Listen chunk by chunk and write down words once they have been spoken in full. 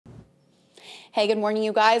Hey, good morning,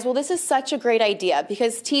 you guys. Well, this is such a great idea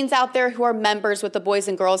because teens out there who are members with the Boys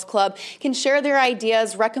and Girls Club can share their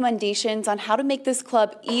ideas, recommendations on how to make this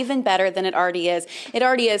club even better than it already is. It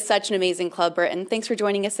already is such an amazing club, Britton. Thanks for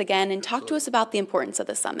joining us again and talk to us about the importance of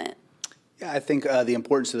the summit. Yeah, I think the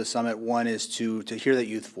importance of the summit, one, is to hear that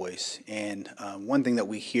youth voice. And one thing that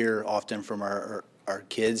we hear often from our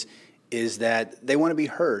kids is that they want to be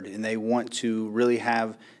heard and they want to really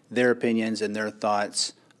have their opinions and their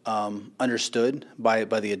thoughts understood by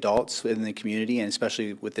the adults in the community and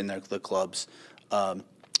especially within the clubs.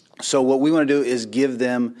 So what we want to do is give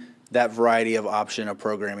them that variety of option of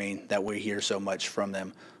programming that we hear so much from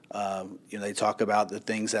them. They talk about the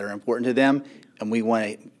things that are important to them, and we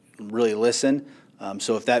want to really listen.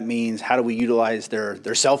 So if that means how do we utilize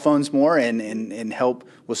their cell phones more and help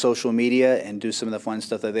with social media and do some of the fun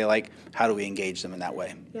stuff that they like, how do we engage them in that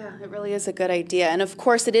way? Yeah, it really is a good idea. And of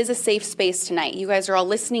course, it is a safe space tonight. You guys are all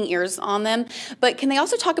listening ears on them. But can they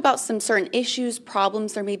also talk about some certain issues,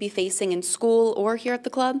 problems they're maybe facing in school or here at the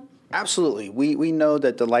club? Absolutely. We know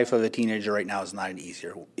that the life of a teenager right now is not an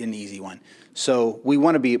easy one. So we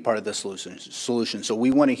want to be a part of the solution. So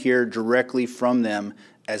we want to hear directly from them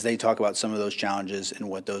as they talk about some of those challenges and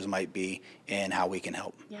what those might be and how we can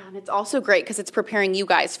help. Yeah, and it's also great because it's preparing you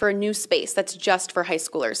guys for a new space that's just for high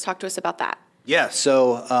schoolers. Talk to us about that. Yeah,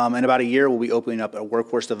 so in about a year, we'll be opening up a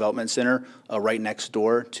workforce development center right next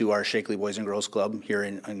door to our Shakely Boys and Girls Club here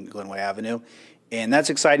in Glenway Avenue. And that's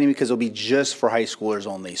exciting because it'll be just for high schoolers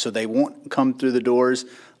only. So they won't come through the doors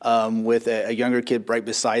with a younger kid right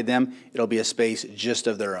beside them. It'll be a space just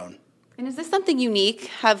of their own. And is this something unique?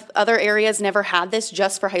 Have other areas never had this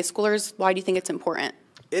just for high schoolers? Why do you think it's important?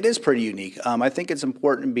 It is pretty unique. I think it's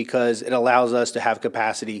important because it allows us to have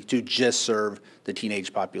capacity to just serve the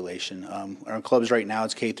teenage population. Our clubs right now,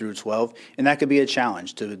 it's K through 12, and that could be a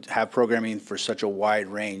challenge to have programming for such a wide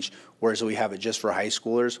range, whereas we have it just for high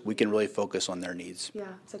schoolers, we can really focus on their needs. Yeah,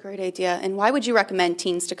 it's a great idea. And why would you recommend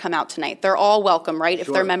teens to come out tonight? They're all welcome, right, if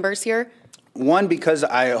they're members here? One, because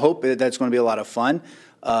I hope that's going to be a lot of fun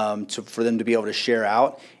for them to be able to share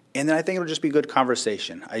out. And then I think it'll just be good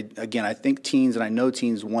conversation. I think teens, and I know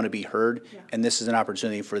teens want to be heard, and this is an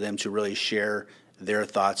opportunity for them to really share their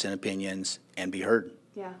thoughts and opinions and be heard.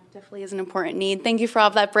 Yeah, definitely is an important need. Thank you for all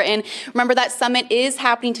of that, Britton. Remember that summit is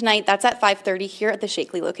happening tonight. That's at 5:30 here at the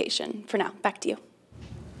Shakely location. For now, back to you.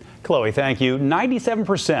 Chloe, thank you.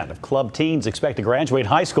 97% of club teens expect to graduate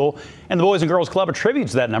high school, and the Boys and Girls Club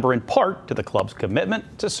attributes that number in part to the club's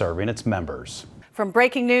commitment to serving its members. From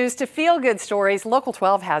breaking news to feel-good stories, Local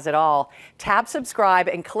 12 has it all. Tap subscribe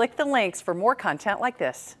and click the links for more content like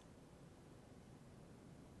this.